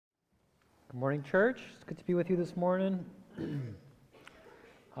Good morning, church. It's good to be with you this morning.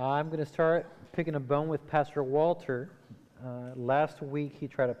 I'm going to start picking a bone with Pastor Walter. Last week, he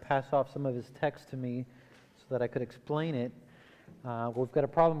tried to pass off some of his text to me so that I could explain it. We've got a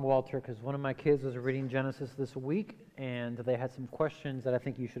problem, Walter, because one of my kids was reading Genesis this week, and they had some questions that I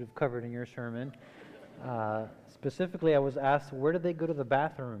think you should have covered in your sermon. Specifically, I was asked, where did they go to the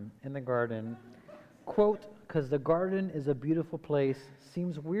bathroom in the garden? Quote, because the garden is a beautiful place.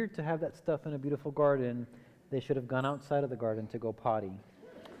 Seems weird to have that stuff in a beautiful garden. They should have gone outside of the garden to go potty.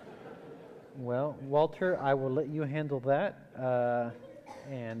 Well, Walter, I will let you handle that.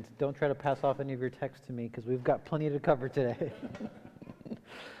 And don't try to pass off any of your text to me because we've got plenty to cover today.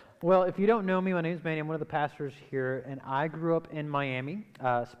 Well, if you don't know me, my name is Manny. I'm one of the pastors here, and I grew up in Miami,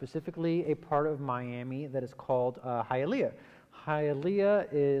 specifically a part of Miami that is called Hialeah. Hialeah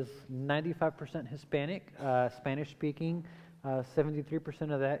is 95% Hispanic, Spanish-speaking.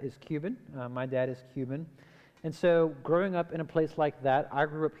 73% of that is Cuban. My dad is Cuban. And so growing up in a place like that, I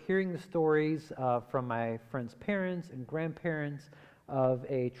grew up hearing the stories from my friends' parents and grandparents of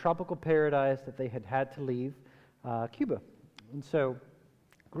a tropical paradise that they had to leave, Cuba. And so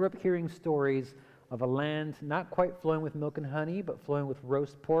grew up hearing stories of a land not quite flowing with milk and honey, but flowing with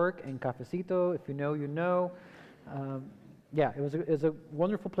roast pork and cafecito. If you know, you know. It was a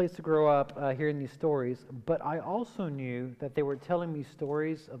wonderful place to grow up hearing these stories, but I also knew that they were telling me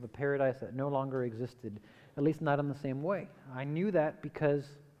stories of a paradise that no longer existed, at least not in the same way. I knew that because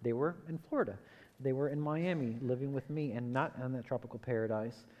they were in Florida. They were in Miami living with me and not in that tropical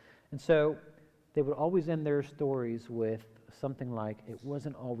paradise. And so they would always end their stories with something like, it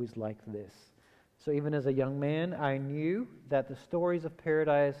wasn't always like this. So even as a young man, I knew that the stories of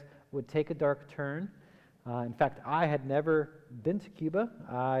paradise would take a dark turn. In fact, I had never been to Cuba.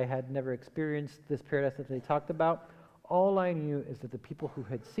 I had never experienced this paradise that they talked about. All I knew is that the people who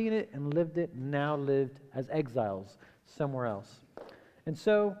had seen it and lived it now lived as exiles somewhere else. And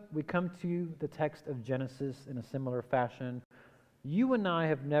so we come to the text of Genesis in a similar fashion. You and I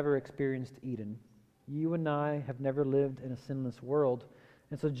have never experienced Eden. You and I have never lived in a sinless world.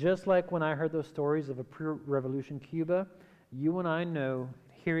 And so just like when I heard those stories of a pre-revolution Cuba, you and I know,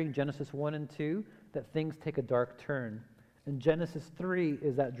 hearing Genesis 1 and 2, that things take a dark turn. And Genesis 3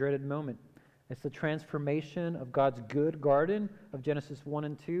 is that dreaded moment. It's the transformation of God's good garden of Genesis 1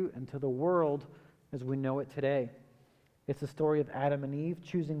 and 2 into the world as we know it today. It's the story of Adam and Eve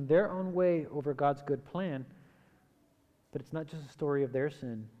choosing their own way over God's good plan. But it's not just a story of their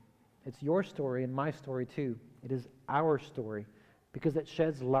sin. It's your story and my story too. It is our story because it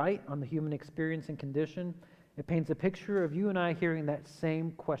sheds light on the human experience and condition. It paints a picture of you and I hearing that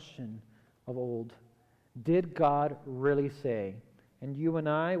same question of old. Did God really say? And you and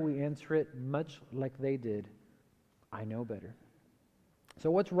I, we answer it much like they did. I know better. So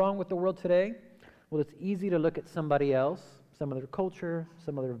what's wrong with the world today? Well, it's easy to look at somebody else, some other culture,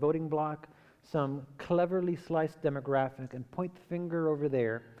 some other voting bloc, some cleverly sliced demographic and point the finger over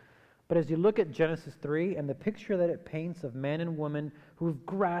there. But as you look at Genesis 3 and the picture that it paints of man and woman who've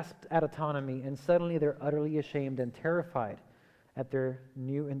grasped at autonomy and suddenly they're utterly ashamed and terrified at their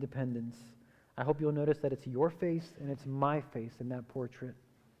new independence, I hope you'll notice that it's your face and it's my face in that portrait.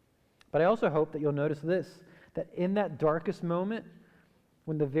 But I also hope that you'll notice this, that in that darkest moment,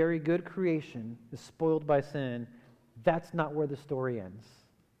 when the very good creation is spoiled by sin, that's not where the story ends.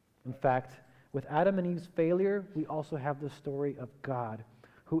 In fact, with Adam and Eve's failure, we also have the story of God,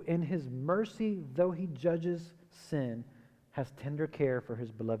 who in his mercy, though he judges sin, has tender care for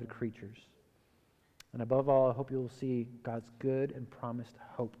his beloved creatures. And above all, I hope you'll see God's good and promised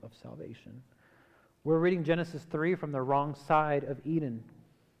hope of salvation. We're reading Genesis 3 from the wrong side of Eden,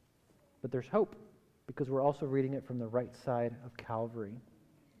 but there's hope because we're also reading it from the right side of Calvary.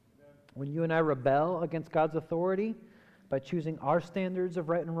 When you and I rebel against God's authority by choosing our standards of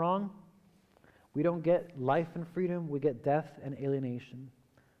right and wrong, we don't get life and freedom, we get death and alienation.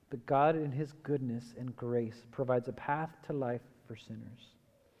 But God in his goodness and grace provides a path to life for sinners.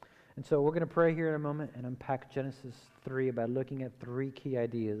 And so we're going to pray here in a moment and unpack Genesis 3 by looking at three key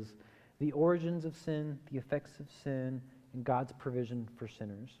ideas: the origins of sin, the effects of sin, and God's provision for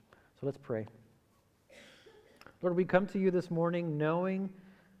sinners. So let's pray. Lord, we come to you this morning knowing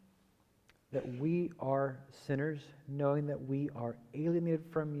that we are sinners, knowing that we are alienated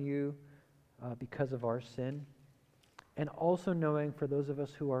from you because of our sin, and also knowing for those of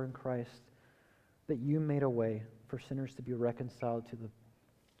us who are in Christ that you made a way for sinners to be reconciled to the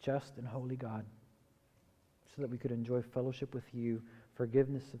just and holy God so that we could enjoy fellowship with you,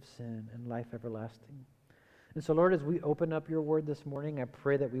 forgiveness of sin, and life everlasting. And so, Lord, as we open up your word this morning, I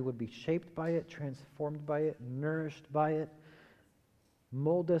pray that we would be shaped by it, transformed by it, nourished by it,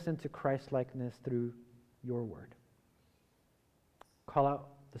 Mold us into Christ-likeness through your word. Call out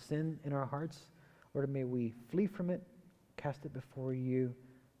the sin in our hearts. Lord, may we flee from it, cast it before you,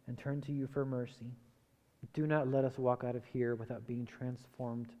 and turn to you for mercy. Do not let us walk out of here without being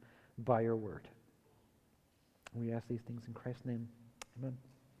transformed by your word. We ask these things in Christ's name. Amen.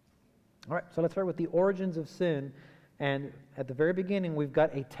 All right, so let's start with the origins of sin. And at the very beginning, we've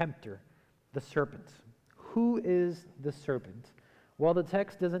got a tempter, the serpent. Who is the serpent? Well, the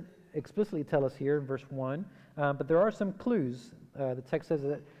text doesn't explicitly tell us here in verse 1, but there are some clues. The text says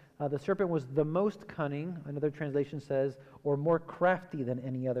that the serpent was the most cunning, another translation says, or more crafty than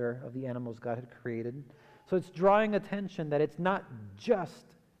any other of the animals God had created. So it's drawing attention that it's not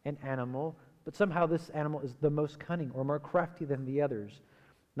just an animal, but somehow this animal is the most cunning or more crafty than the others.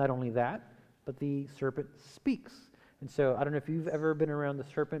 Not only that, but the serpent speaks. And so I don't know if you've ever been around the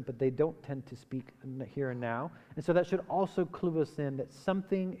serpent, but they don't tend to speak here and now. And so that should also clue us in that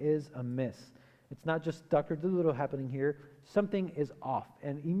something is amiss. It's not just Dr. Dolittle happening here. Something is off.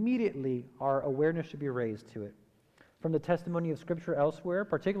 And immediately our awareness should be raised to it. From the testimony of Scripture elsewhere,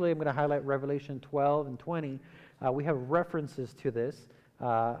 particularly I'm going to highlight Revelation 12 and 20, we have references to this,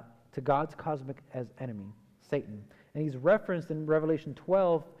 to God's cosmic as enemy, Satan. And he's referenced in Revelation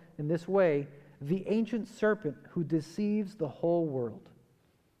 12 in this way, the ancient serpent who deceives the whole world.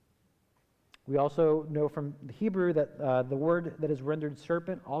 We also know from the Hebrew that the word that is rendered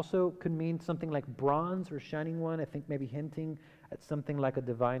serpent also could mean something like bronze or shining one, I think maybe hinting at something like a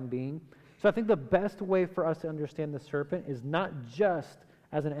divine being. So I think the best way for us to understand the serpent is not just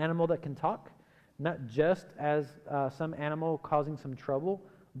as an animal that can talk, not just as some animal causing some trouble,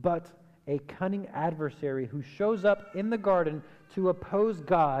 but a cunning adversary who shows up in the garden to oppose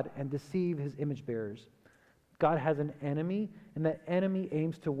God and deceive his image bearers. God has an enemy, and that enemy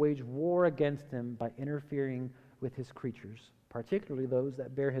aims to wage war against him by interfering with his creatures, particularly those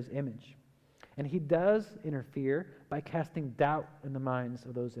that bear his image. And he does interfere by casting doubt in the minds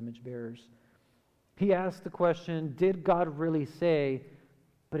of those image bearers. He asks the question, did God really say?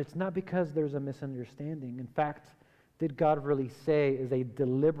 But it's not because there's a misunderstanding. In fact, did God really say is a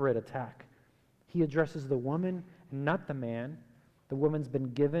deliberate attack. He addresses the woman and not the man. The woman's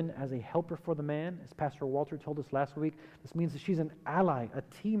been given as a helper for the man. As Pastor Walter told us last week, this means that she's an ally, a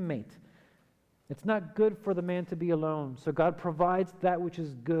teammate. It's not good for the man to be alone. So God provides that which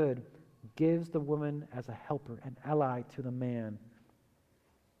is good, gives the woman as a helper, an ally to the man,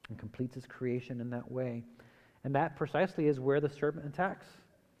 and completes his creation in that way. And that precisely is where the serpent attacks.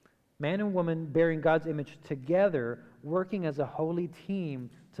 Man and woman bearing God's image together, working as a holy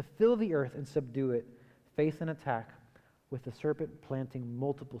team to fill the earth and subdue it, face an attack with the serpent planting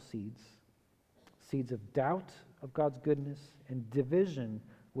multiple seeds. Seeds of doubt of God's goodness and division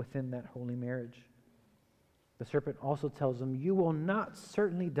within that holy marriage. The serpent also tells them, you will not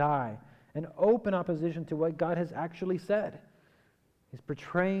certainly die, in open opposition to what God has actually said. He's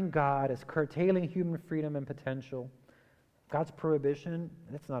portraying God as curtailing human freedom and potential. God's prohibition,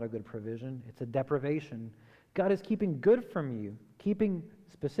 that's not a good provision, it's a deprivation. God is keeping good from you, keeping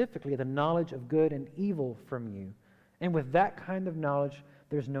specifically the knowledge of good and evil from you. And with that kind of knowledge,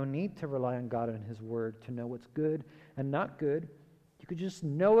 there's no need to rely on God and his word to know what's good and not good. You could just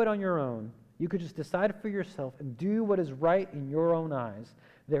know it on your own. You could just decide for yourself and do what is right in your own eyes.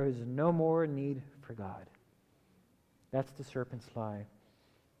 There is no more need for God. That's the serpent's lie.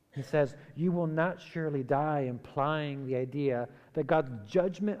 He says, you will not surely die, implying the idea that God's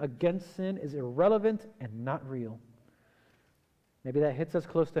judgment against sin is irrelevant and not real. Maybe that hits us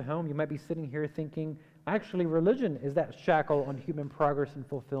close to home. You might be sitting here thinking, actually, religion is that shackle on human progress and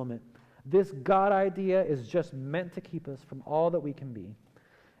fulfillment. This God idea is just meant to keep us from all that we can be.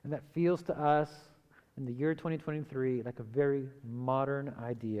 And that feels to us in the year 2023 like a very modern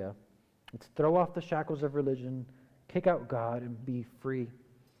idea. Let's throw off the shackles of religion, kick out God, and be free.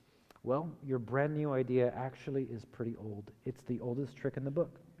 Well, your brand new idea actually is pretty old. It's the oldest trick in the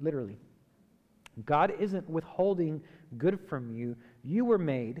book, literally. God isn't withholding good from you. You were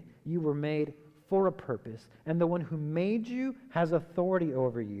made for a purpose, and the one who made you has authority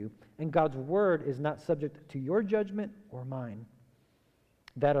over you, and God's word is not subject to your judgment or mine.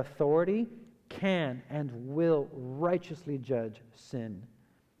 That authority can and will righteously judge sin.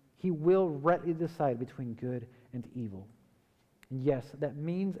 He will rightly decide between good and evil. And yes, that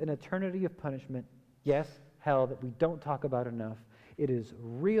means an eternity of punishment. Yes, hell that we don't talk about enough. It is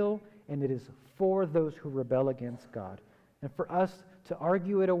real, and it is for those who rebel against God. And for us to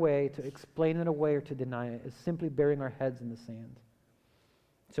argue it away, to explain it away, or to deny it is simply burying our heads in the sand.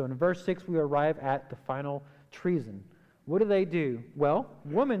 So in verse 6, we arrive at the final treason. What do? Well,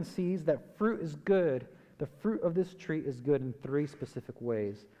 woman sees that fruit is good, the fruit of this tree is good in three specific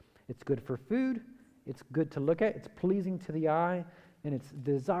ways. It's good for food, it's good to look at, it's pleasing to the eye, and it's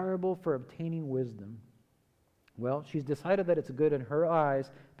desirable for obtaining wisdom. Well, she's decided that it's good in her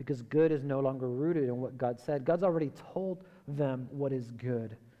eyes because good is no longer rooted in what God said. God's already told them what is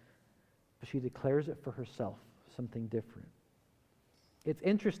good, but she declares it for herself, something different. It's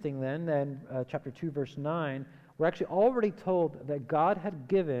interesting then that chapter 2, verse 9, we're actually already told that God had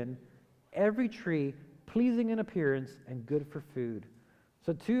given every tree pleasing in appearance and good for food.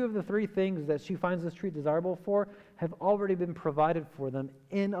 So two of the three things that she finds this tree desirable for have already been provided for them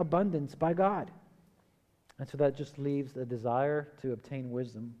in abundance by God. And so that just leaves a desire to obtain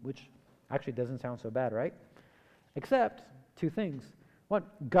wisdom, which actually doesn't sound so bad, right? Except two things. One,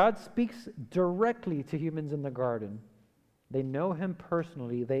 God speaks directly to humans in the garden. They know him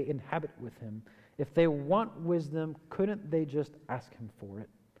personally. They inhabit with him. If they want wisdom, couldn't they just ask him for it?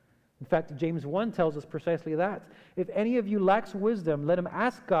 In fact, James 1 tells us precisely that. If any of you lacks wisdom, let him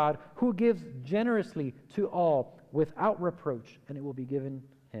ask God, who gives generously to all without reproach, and it will be given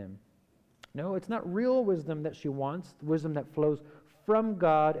him. No, it's not real wisdom that she wants, wisdom that flows from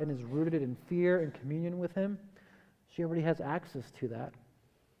God and is rooted in fear and communion with him. She already has access to that.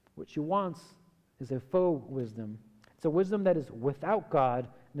 What she wants is a faux wisdom. It's a wisdom that is without God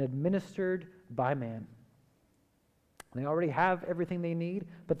and administered by man. They already have everything they need,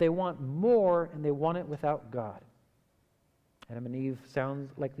 but they want more, and they want it without God. Adam and Eve sounds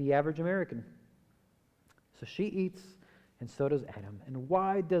like the average American. So she eats, and so does Adam. And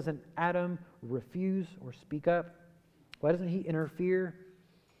why doesn't Adam refuse or speak up? Why doesn't he interfere?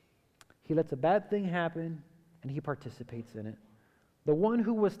 He lets a bad thing happen, and he participates in it. The one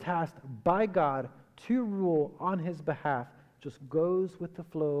who was tasked by God to rule on his behalf just goes with the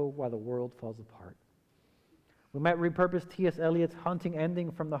flow while the world falls apart. We might repurpose T.S. Eliot's haunting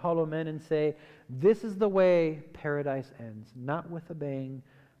ending from The Hollow Men and say, this is the way paradise ends, not with a bang,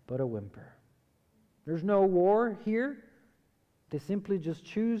 but a whimper. There's no war here. They simply just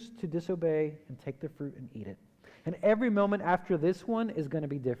choose to disobey and take the fruit and eat it. And every moment after this one is going to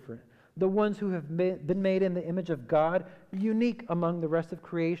be different. The ones who have been made in the image of God, unique among the rest of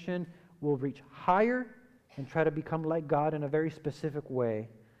creation, will reach higher and try to become like God in a very specific way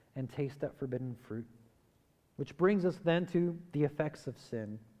and taste that forbidden fruit. Which brings us then to the effects of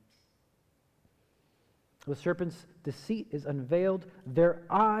sin. The serpent's deceit is unveiled. Their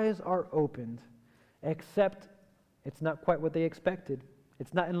eyes are opened, except it's not quite what they expected.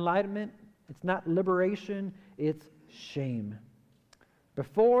 It's not enlightenment. It's not liberation. It's shame.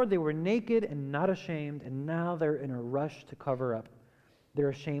 Before, they were naked and not ashamed, and now they're in a rush to cover up. They're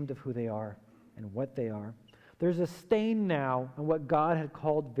ashamed of who they are and what they are. There's a stain now on what God had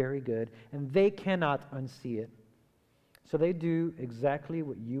called very good, and they cannot unsee it. So they do exactly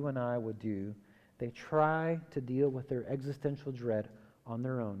what you and I would do. They try to deal with their existential dread on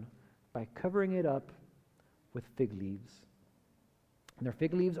their own by covering it up with fig leaves. And their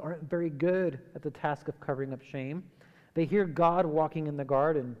fig leaves aren't very good at the task of covering up shame. They hear God walking in the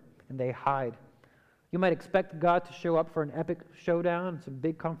garden, and they hide. You might expect God to show up for an epic showdown, some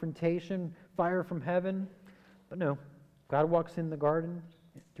big confrontation, fire from heaven. But no, God walks in the garden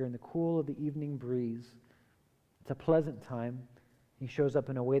during the cool of the evening breeze. It's a pleasant time. He shows up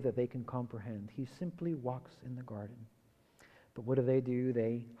in a way that they can comprehend. He simply walks in the garden. But what do?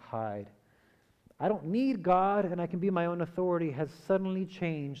 They hide. I don't need God, and I can be my own authority has suddenly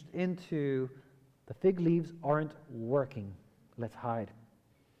changed into the fig leaves aren't working. Let's hide.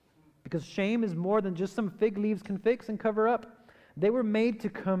 Because shame is more than just some fig leaves can fix and cover up. They were made to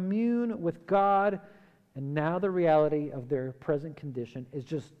commune with God. And now the reality of their present condition is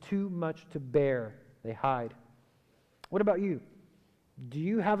just too much to bear. They hide. What about you? Do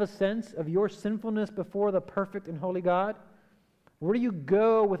you have a sense of your sinfulness before the perfect and holy God? Where do you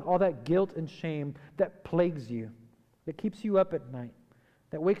go with all that guilt and shame that plagues you, that keeps you up at night,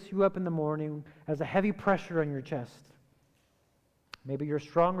 that wakes you up in the morning as a heavy pressure on your chest? Maybe you're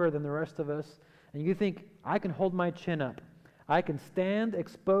stronger than the rest of us, and you think, I can hold my chin up. I can stand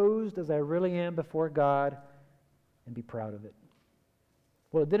exposed as I really am before God and be proud of it.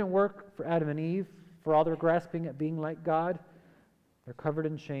 Well, it didn't work for Adam and Eve, for all their grasping at being like God. They're covered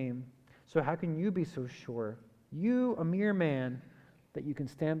in shame. So how can you be so sure, you, a mere man, that you can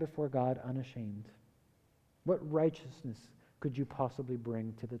stand before God unashamed? What righteousness could you possibly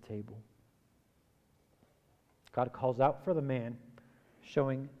bring to the table? God calls out for the man,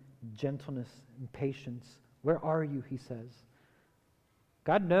 showing gentleness and patience. Where are you, he says.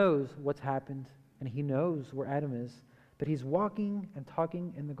 God knows what's happened, and he knows where Adam is, but he's walking and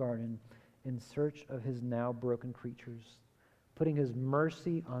talking in the garden in search of his now broken creatures, putting his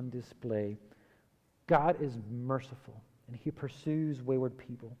mercy on display. God is merciful, and he pursues wayward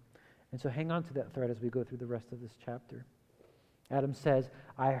people. And so hang on to that thread as we go through the rest of this chapter. Adam says,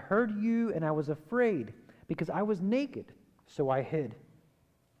 I heard you and I was afraid because I was naked, so I hid.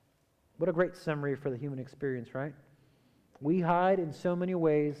 What a great summary for the human experience, right? We hide in so many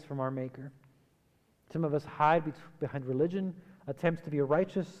ways from our Maker. Some of us hide behind religion, attempts to be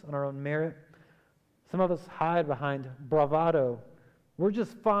righteous on our own merit. Some of us hide behind bravado. We're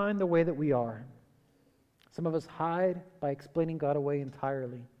just fine the way that we are. Some of us hide by explaining God away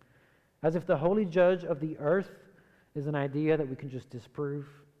entirely, as if the holy judge of the earth is an idea that we can just disprove.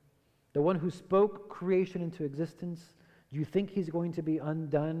 The one who spoke creation into existence, do you think he's going to be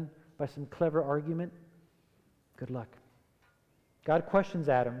undone by some clever argument? Good luck. God questions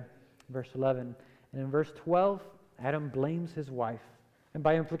Adam, verse 11. And in verse 12, Adam blames his wife. And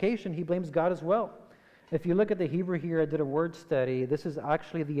by implication, he blames God as well. If you look at the Hebrew here, I did a word study. This is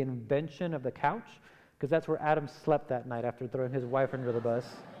actually the invention of the couch, because that's where Adam slept that night after throwing his wife under the bus.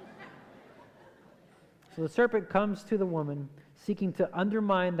 So the serpent comes to the woman, seeking to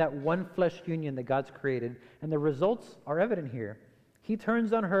undermine that one flesh union that God's created, and the results are evident here. He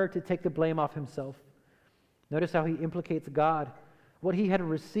turns on her to take the blame off himself. Notice how he implicates God. What he had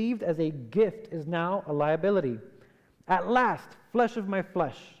received as a gift is now a liability. At last, flesh of my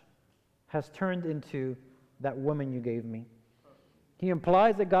flesh has turned into that woman you gave me. He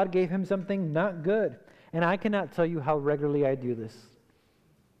implies that God gave him something not good, and I cannot tell you how regularly I do this.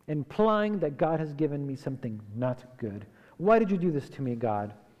 Implying that God has given me something not good. Why did you do this to me,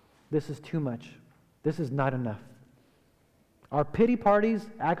 God? This is too much. This is not enough. Our pity parties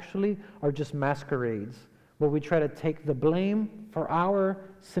actually are just masquerades where we try to take the blame for our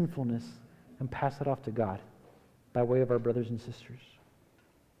sinfulness and pass it off to God by way of our brothers and sisters.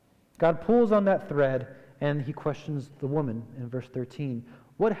 God pulls on that thread and he questions the woman in verse 13.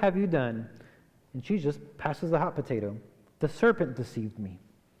 What have you done? And she just passes the hot potato. The serpent deceived me.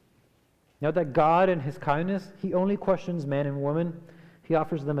 Note that God, in his kindness, he only questions man and woman. He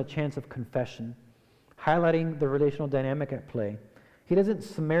offers them a chance of confession, highlighting the relational dynamic at play. He doesn't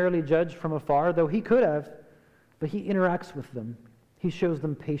summarily judge from afar, though he could have, but he interacts with them. He shows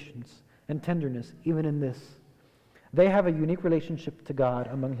them patience and tenderness, even in this. They have a unique relationship to God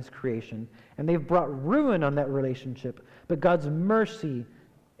among his creation, and they've brought ruin on that relationship, but God's mercy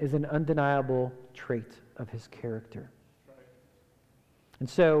is an undeniable trait of his character. And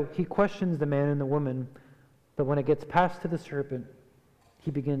so he questions the man and the woman, but when it gets passed to the serpent,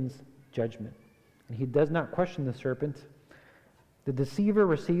 he begins judgment. And he does not question the serpent. The deceiver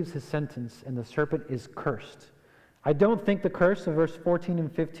receives his sentence, and the serpent is cursed. I don't think the curse of verse 14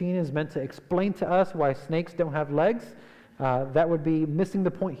 and 15 is meant to explain to us why snakes don't have legs. That would be missing the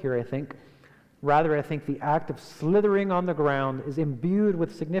point here, I think. Rather, I think the act of slithering on the ground is imbued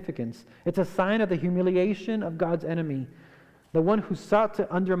with significance. It's a sign of the humiliation of God's enemy. The one who sought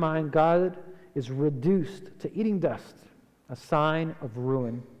to undermine God is reduced to eating dust, a sign of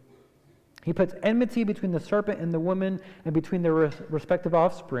ruin. He puts enmity between the serpent and the woman and between their respective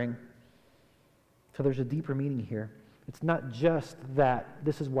offspring. So there's a deeper meaning here. It's not just that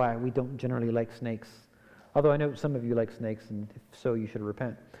this is why we don't generally like snakes. Although I know some of you like snakes, and if so, you should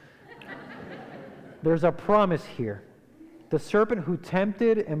repent. There's a promise here. The serpent who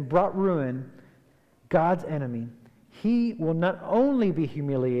tempted and brought ruin, God's enemy, he will not only be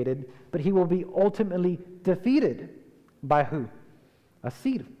humiliated, but he will be ultimately defeated. By who? A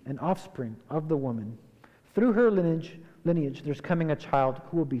seed, an offspring of the woman. Through her lineage, there's coming a child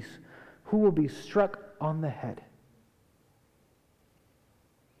who will be struck on the head.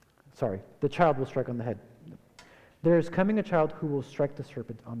 Sorry, the child will strike on the head. There is coming a child who will strike the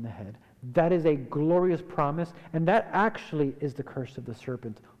serpent on the head. That is a glorious promise, and that actually is the curse of the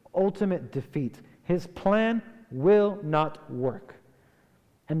serpent. Ultimate defeat. His plan will not work.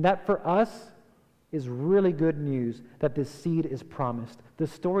 And that for us is really good news that this seed is promised. The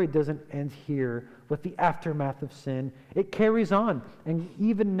story doesn't end here with the aftermath of sin. It carries on. And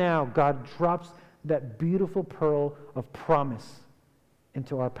even now, God drops that beautiful pearl of promise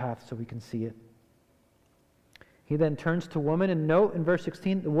into our path so we can see it. He then turns to woman, and note in verse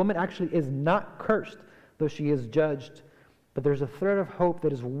 16, the woman actually is not cursed, though she is judged. But there's a thread of hope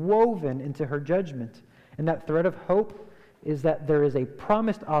that is woven into her judgment. And that thread of hope is that there is a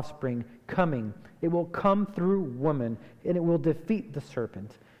promised offspring coming. It will come through woman, and it will defeat the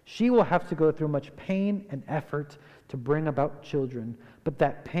serpent. She will have to go through much pain and effort to bring about children. But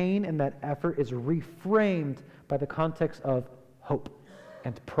that pain and that effort is reframed by the context of hope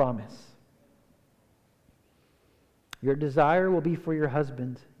and promise. Your desire will be for your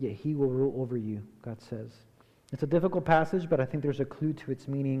husband, yet he will rule over you, God says. It's a difficult passage, but I think there's a clue to its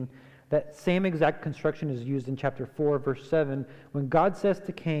meaning. That same exact construction is used in chapter 4, verse 7, when God says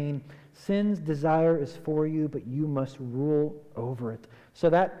to Cain, "Sin's desire is for you, but you must rule over it." So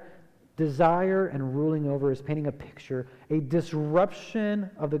that desire and ruling over is painting a picture, a disruption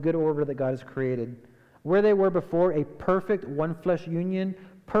of the good order that God has created. Where they were before, a perfect one-flesh union,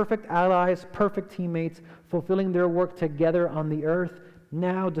 perfect allies, perfect teammates, fulfilling their work together on the earth,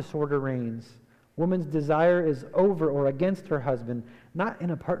 now disorder reigns. Woman's desire is over or against her husband, not in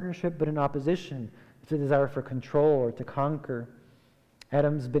a partnership but in opposition. It's a desire for control or to conquer.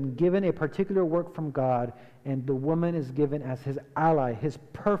 Adam's been given a particular work from God, and the woman is given as his ally, his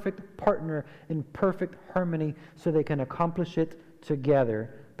perfect partner in perfect harmony, so they can accomplish it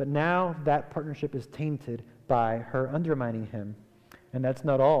together. But now that partnership is tainted by her undermining him. And that's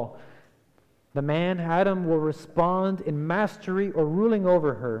not all. The man, Adam, will respond in mastery or ruling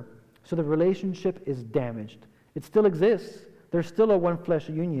over her, so the relationship is damaged. It still exists. There's still a one-flesh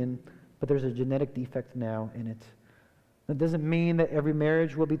union, but there's a genetic defect now in it. That doesn't mean that every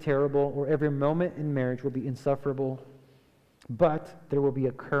marriage will be terrible or every moment in marriage will be insufferable, but there will be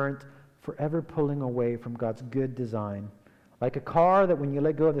a current forever pulling away from God's good design. Like a car that when you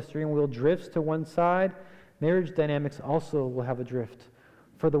let go of the steering wheel drifts to one side, marriage dynamics also will have a drift.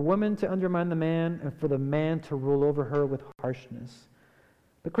 For the woman to undermine the man and for the man to rule over her with harshness.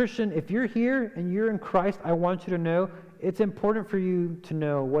 But Christian, if you're here and you're in Christ, I want you to know it's important for you to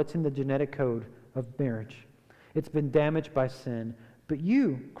know what's in the genetic code of marriage. It's been damaged by sin. But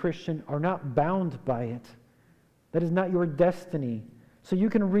you, Christian, are not bound by it. That is not your destiny. So you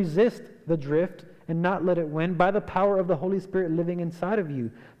can resist the drift and not let it win by the power of the Holy Spirit living inside of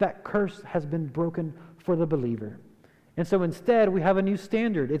you. That curse has been broken for the believer. And so instead, we have a new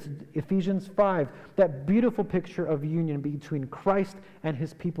standard. It's Ephesians 5, that beautiful picture of union between Christ and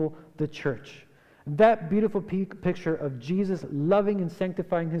his people, the church. That beautiful picture of Jesus loving and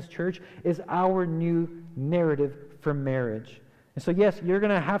sanctifying his church is our new narrative for marriage. And so yes, you're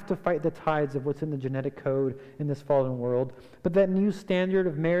going to have to fight the tides of what's in the genetic code in this fallen world, but that new standard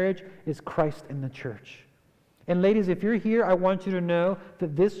of marriage is Christ and the church. And ladies, if you're here, I want you to know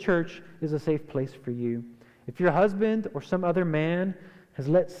that this church is a safe place for you. If your husband or some other man has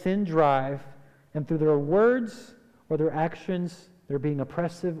let sin drive, and through their words or their actions, they're being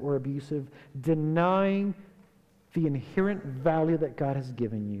oppressive or abusive, denying the inherent value that God has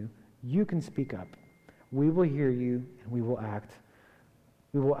given you, you can speak up. We will hear you and we will act.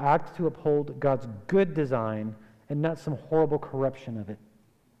 We will act to uphold God's good design and not some horrible corruption of it.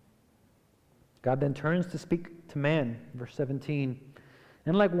 God then turns to speak to man, verse 17.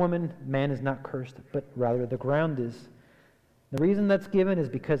 And like woman, man is not cursed, but rather the ground is. The reason that's given is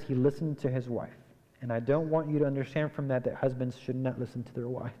because he listened to his wife. And I don't want you to understand from that husbands should not listen to their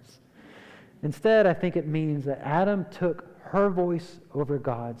wives. Instead, I think it means that Adam took her voice over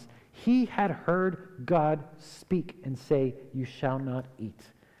God's. He had heard God speak and say, "You shall not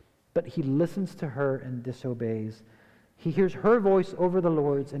eat." But he listens to her and disobeys. He hears her voice over the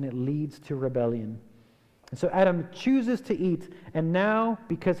Lord's, and it leads to rebellion. And so Adam chooses to eat, and now,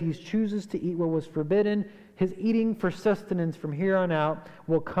 because he chooses to eat what was forbidden, his eating for sustenance from here on out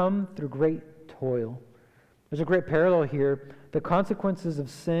will come through great toil. There's a great parallel here. The consequences of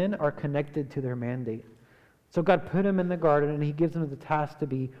sin are connected to their mandate. So God put him in the garden, and he gives him the task to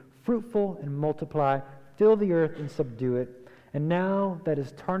be fruitful and multiply, fill the earth and subdue it. And now that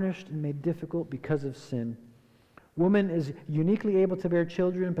is tarnished and made difficult because of sin. Woman is uniquely able to bear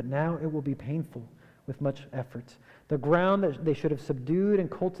children, but now it will be painful with much effort. The ground that they should have subdued and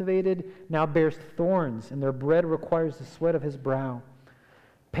cultivated now bears thorns, and their bread requires the sweat of his brow.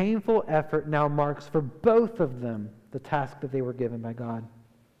 Painful effort now marks for both of them the task that they were given by God.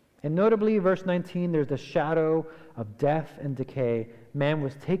 And notably, verse 19, there's the shadow of death and decay. Man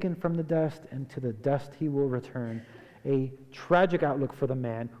was taken from the dust, and to the dust he will return. A tragic outlook for the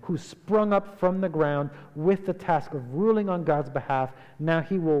man who sprung up from the ground with the task of ruling on God's behalf. Now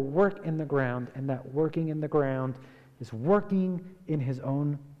he will work in the ground, and that working in the ground is working in his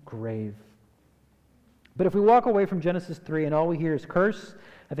own grave. But if we walk away from Genesis 3 and all we hear is curse,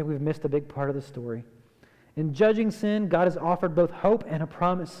 I think we've missed a big part of the story. In judging sin, God has offered both hope and a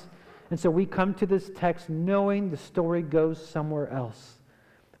promise. And so we come to this text knowing the story goes somewhere else.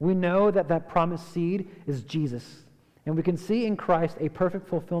 We know that that promised seed is Jesus. And we can see in Christ a perfect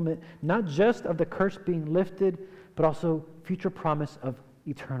fulfillment, not just of the curse being lifted, but also future promise of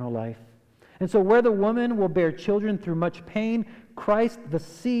eternal life. And so where the woman will bear children through much pain, Christ, the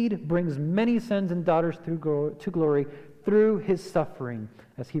seed, brings many sons and daughters to glory through his suffering,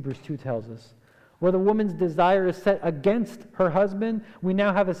 as Hebrews 2 tells us. where the woman's desire is set against her husband, we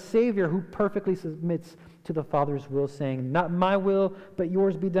now have a Savior who perfectly submits to the Father's will, saying, "Not my will, but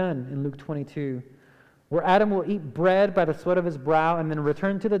yours be done," in Luke 22. Where Adam will eat bread by the sweat of his brow and then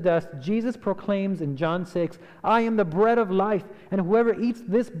return to the dust, Jesus proclaims in John 6, "I am the bread of life, and whoever eats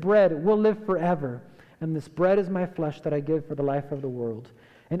this bread will live forever. And this bread is my flesh that I give for the life of the world."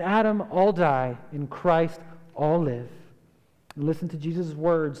 In Adam, all die. In Christ, all live. And listen to Jesus'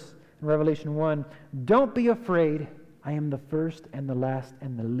 words in Revelation 1. "Don't be afraid. I am the first and the last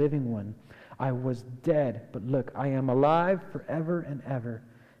and the living one. I was dead, but look, I am alive forever and ever,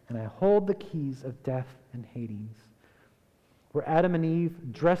 and I hold the keys of death and Hades." Where Adam and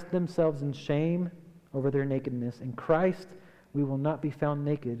Eve dressed themselves in shame over their nakedness, in Christ we will not be found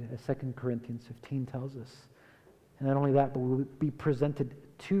naked, as 2 Corinthians 15 tells us. And not only that, but we will be presented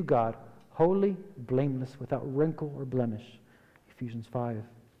to God, holy, blameless, without wrinkle or blemish, Ephesians 5.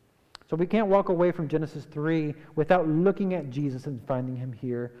 So we can't walk away from Genesis 3 without looking at Jesus and finding him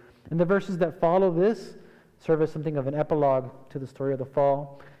here. And the verses that follow this serve as something of an epilogue to the story of the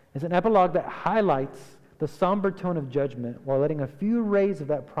fall. It's an epilogue that highlights the somber tone of judgment while letting a few rays of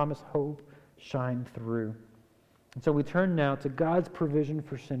that promised hope shine through. And so we turn now to God's provision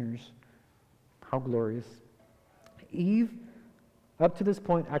for sinners. How glorious. Eve, up to this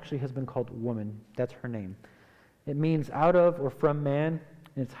point, actually has been called woman. That's her name. It means out of or from man,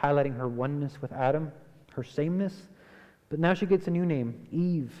 and it's highlighting her oneness with Adam, her sameness. But now she gets a new name,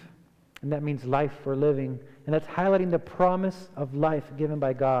 Eve, and that means life or living. And that's highlighting the promise of life given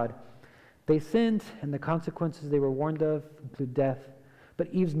by God. They sinned, and the consequences they were warned of include death. But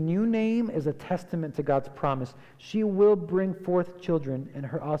Eve's new name is a testament to God's promise. She will bring forth children, and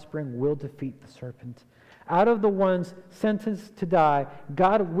her offspring will defeat the serpent. Out of the ones sentenced to die,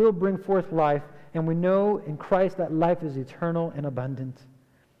 God will bring forth life, and we know in Christ that life is eternal and abundant.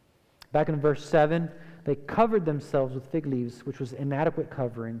 Back in verse 7, they covered themselves with fig leaves, which was inadequate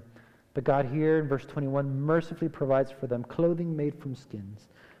covering. But God here in verse 21 mercifully provides for them clothing made from skins,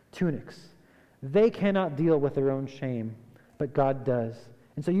 tunics. They cannot deal with their own shame, but God does.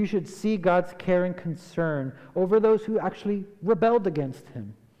 And so you should see God's care and concern over those who actually rebelled against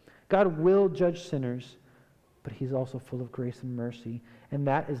him. God will judge sinners, but he's also full of grace and mercy. And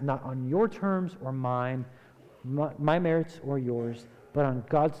that is not on your terms or mine, my merits or yours, but on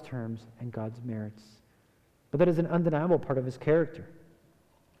God's terms and God's merits. But that is an undeniable part of his character.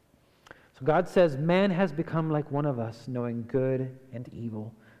 So God says, man has become like one of us, knowing good and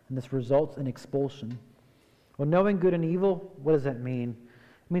evil. And this results in expulsion. Well, knowing good and evil, what does that mean?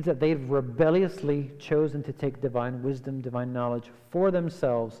 It means that they've rebelliously chosen to take divine wisdom, divine knowledge for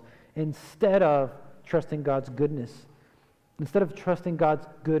themselves instead of trusting God's goodness, instead of trusting God's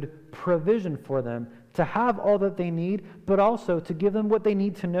good provision for them to have all that they need, but also to give them what they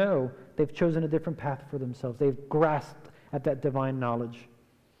need to know. They've chosen a different path for themselves. They've grasped at that divine knowledge.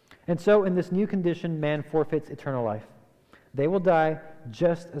 And so in this new condition, man forfeits eternal life. They will die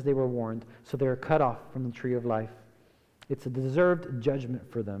just as they were warned, so they are cut off from the tree of life. It's a deserved judgment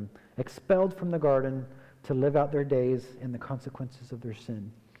for them, expelled from the garden to live out their days in the consequences of their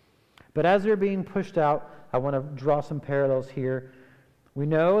sin. But as they're being pushed out, I want to draw some parallels here. We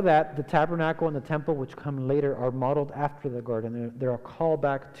know that the tabernacle and the temple, which come later, are modeled after the garden. They're a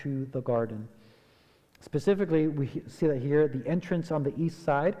callback to the garden. Specifically, we see that here, the entrance on the east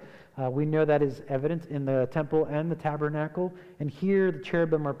side. We know that is evident in the temple and the tabernacle. And here, the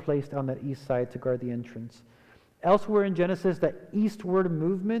cherubim are placed on that east side to guard the entrance. Elsewhere in Genesis, that eastward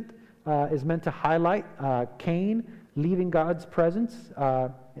movement is meant to highlight Cain leaving God's presence.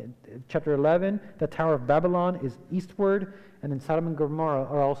 In chapter 11, the Tower of Babylon is eastward, and then Sodom and Gomorrah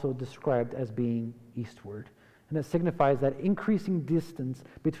are also described as being eastward. And it signifies that increasing distance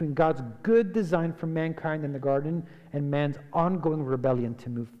between God's good design for mankind in the garden and man's ongoing rebellion to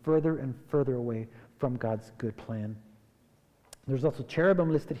move further and further away from God's good plan. There's also cherubim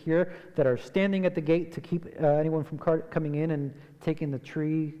listed here that are standing at the gate to keep anyone from coming in and taking the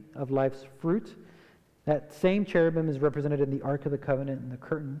tree of life's fruit. That same cherubim is represented in the Ark of the Covenant and the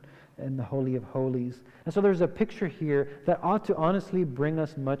curtain and the Holy of Holies. And so there's a picture here that ought to honestly bring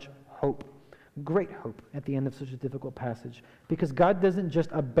us much hope. Great hope at the end of such a difficult passage, because God doesn't just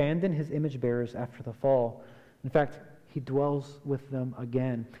abandon his image bearers after the fall. In fact, he dwells with them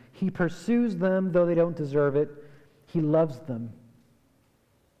again. He pursues them though they don't deserve it. He loves them.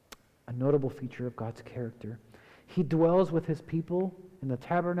 A notable feature of God's character. He dwells with his people in the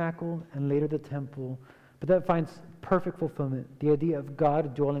tabernacle and later the temple, but that finds perfect fulfillment, the idea of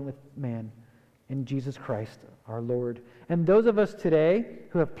God dwelling with man in Jesus Christ, our Lord. And those of us today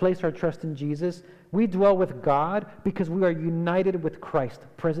who have placed our trust in Jesus, We dwell with God because we are united with Christ,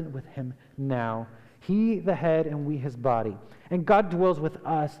 present with him now. He the head and we his body. And God dwells with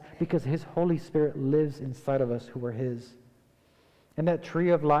us because his Holy Spirit lives inside of us who are his. And that tree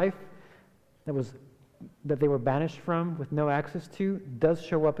of life that they were banished from with no access to does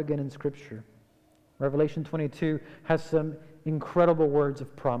show up again in Scripture. Revelation 22 has some incredible words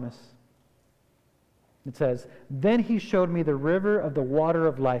of promise. It says, "Then he showed me the river of the water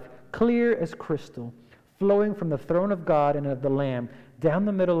of life, clear as crystal, flowing from the throne of God and of the Lamb down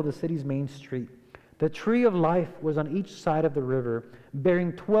the middle of the city's main street. The tree of life was on each side of the river,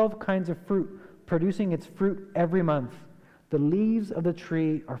 bearing 12 kinds of fruit, producing its fruit every month. The leaves of the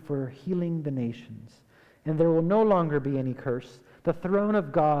tree are for healing the nations. And there will no longer be any curse. The throne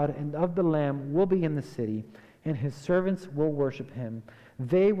of God and of the Lamb will be in the city, and his servants will worship him.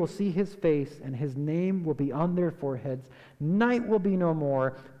 They will see his face, and his name will be on their foreheads. Night will be no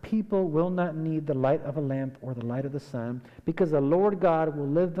more. People will not need the light of a lamp or the light of the sun, because the Lord God will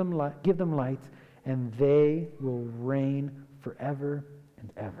give them light, and they will reign forever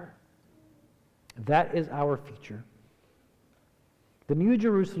and ever." That is our future. The New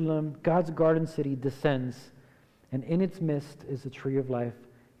Jerusalem, God's garden city, descends, and in its midst is the tree of life,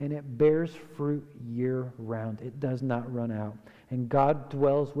 and it bears fruit year-round. It does not run out, and God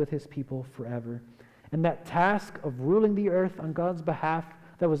dwells with his people forever. And that task of ruling the earth on God's behalf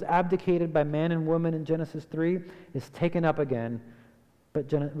that was abdicated by man and woman in Genesis 3 is taken up again.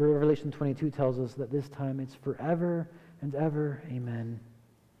 But Revelation 22 tells us that this time it's forever and ever. Amen.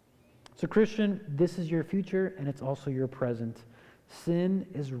 So Christian, this is your future, and it's also your present. Sin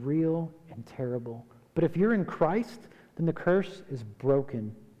is real and terrible. But if you're in Christ, then the curse is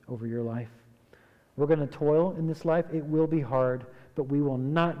broken over your life. We're going to toil in this life. It will be hard, but we will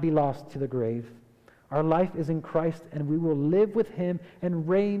not be lost to the grave. Our life is in Christ, and we will live with him and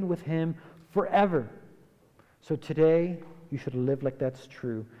reign with him forever. So today, you should live like that's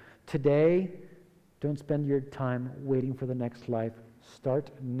true. Today, don't spend your time waiting for the next life.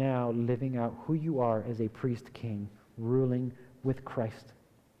 Start now living out who you are as a priest king, ruling with Christ.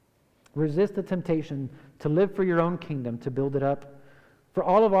 Resist the temptation to live for your own kingdom, to build it up. For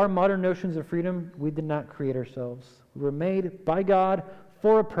all of our modern notions of freedom, we did not create ourselves. We were made by God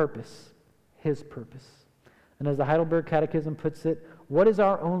for a purpose, his purpose. And as the Heidelberg Catechism puts it, what is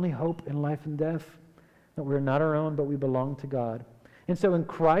our only hope in life and death? That we're not our own, but we belong to God. And so in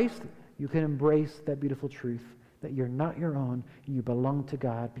Christ, you can embrace that beautiful truth, that you're not your own, and you belong to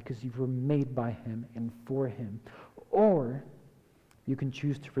God because you were made by him and for him. Or you can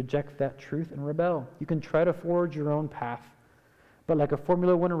choose to reject that truth and rebel. You can try to forge your own path. But like a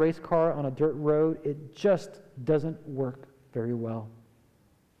Formula One race car on a dirt road, it just doesn't work very well.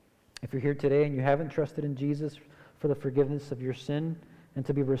 If you're here today and you haven't trusted in Jesus for the forgiveness of your sin and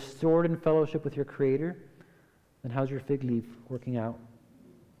to be restored in fellowship with your Creator, then how's your fig leaf working out?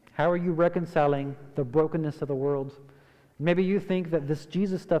 How are you reconciling the brokenness of the world? Maybe you think that this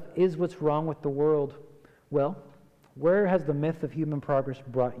Jesus stuff is what's wrong with the world. Well, where has the myth of human progress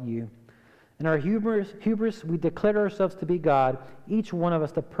brought you? In our hubris, we declare ourselves to be God, each one of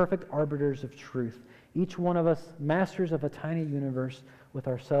us the perfect arbiters of truth, each one of us masters of a tiny universe with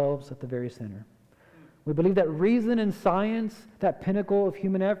ourselves at the very center. We believe that reason and science, that pinnacle of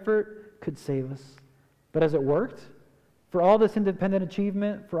human effort, could save us. But has it worked? For all this independent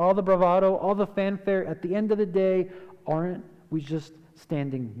achievement, for all the bravado, all the fanfare, at the end of the day, aren't we just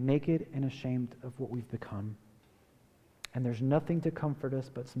standing naked and ashamed of what we've become? And there's nothing to comfort us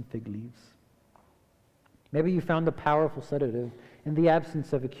but some fig leaves. Maybe you found a powerful sedative in the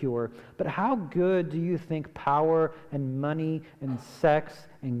absence of a cure. But how good do you think power and money and sex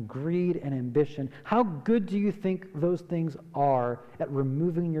and greed and ambition, how good do you think those things are at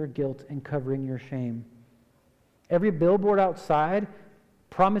removing your guilt and covering your shame? Every billboard outside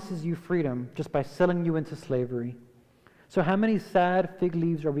promises you freedom just by selling you into slavery. So how many sad fig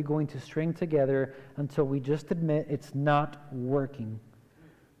leaves are we going to string together until we just admit it's not working?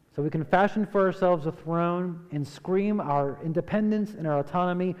 So we can fashion for ourselves a throne and scream our independence and our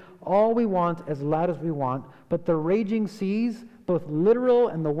autonomy all we want as loud as we want, but the raging seas, both literal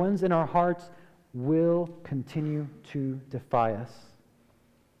and the ones in our hearts, will continue to defy us.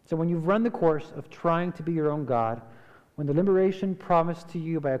 So when you've run the course of trying to be your own God, when the liberation promised to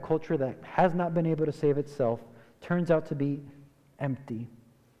you by a culture that has not been able to save itself turns out to be empty,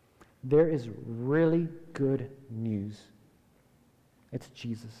 there is really good news. It's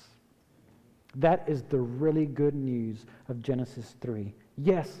Jesus. That is the really good news of Genesis 3.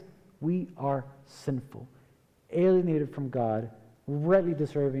 Yes, we are sinful, alienated from God, rightly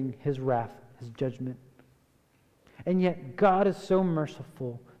deserving his wrath, his judgment. And yet God is so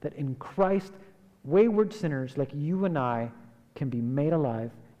merciful that in Christ wayward sinners like you and I can be made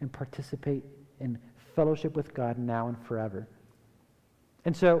alive and participate in fellowship with God now and forever.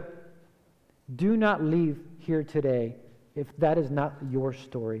 And so, do not leave here today if that is not your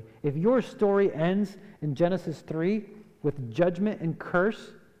story. If your story ends in Genesis 3 with judgment and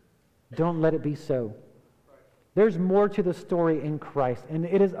curse, don't let it be so. There's more to the story in Christ, and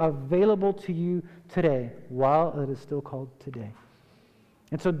it is available to you today while it is still called today.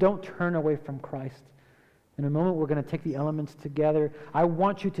 And so don't turn away from Christ. In a moment, we're going to take the elements together. I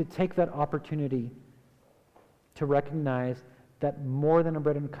want you to take that opportunity to recognize that more than a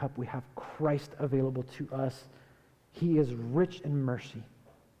bread and cup, we have Christ available to us. He is rich in mercy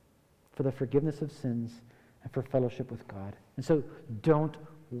for the forgiveness of sins and for fellowship with God. And so don't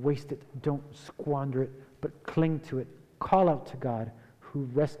waste it. Don't squander it, but cling to it. Call out to God who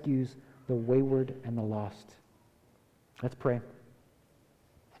rescues the wayward and the lost. Let's pray.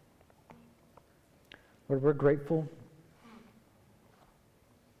 Lord, we're grateful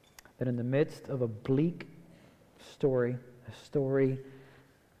that in the midst of a bleak story, a story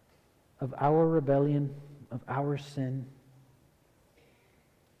of our rebellion, of our sin,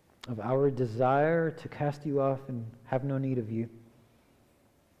 of our desire to cast you off and have no need of you,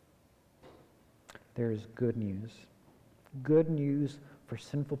 there is good news. Good news for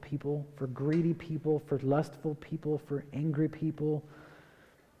sinful people, for greedy people, for lustful people, for angry people.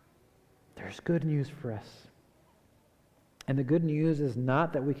 There's good news for us. And the good news is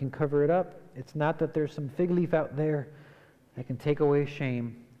not that we can cover it up. It's not that there's some fig leaf out there that can take away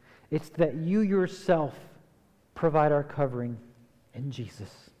shame. It's that you yourself provide our covering in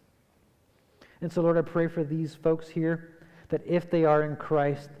Jesus. And so, Lord, I pray for these folks here that if they are in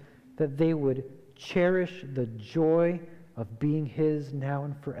Christ, that they would cherish the joy of being His now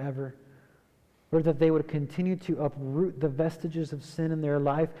and forever. Or that they would continue to uproot the vestiges of sin in their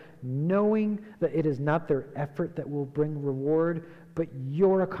life, knowing that it is not their effort that will bring reward, but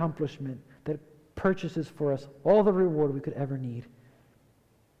your accomplishment that purchases for us all the reward we could ever need.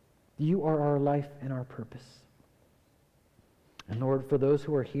 You are our life and our purpose. And Lord, for those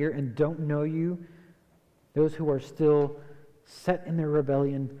who are here and don't know you, those who are still set in their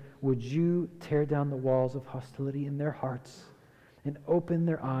rebellion, would you tear down the walls of hostility in their hearts and open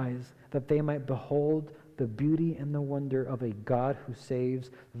their eyes that they might behold the beauty and the wonder of a God who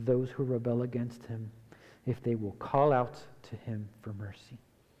saves those who rebel against Him, if they will call out to Him for mercy.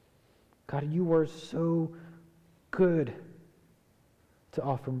 God, you are so good to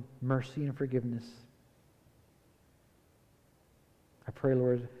offer mercy and forgiveness. I pray,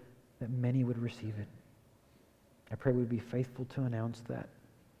 Lord, that many would receive it. I pray we'd be faithful to announce that.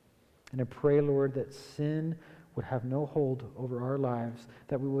 And I pray, Lord, that sin would have no hold over our lives,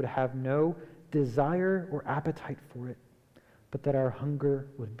 that we would have no desire or appetite for it, but that our hunger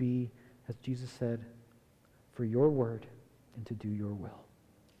would be, as Jesus said, for your word and to do your will.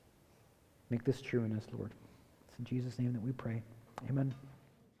 Make this true in us, Lord. It's in Jesus' name that we pray. Amen.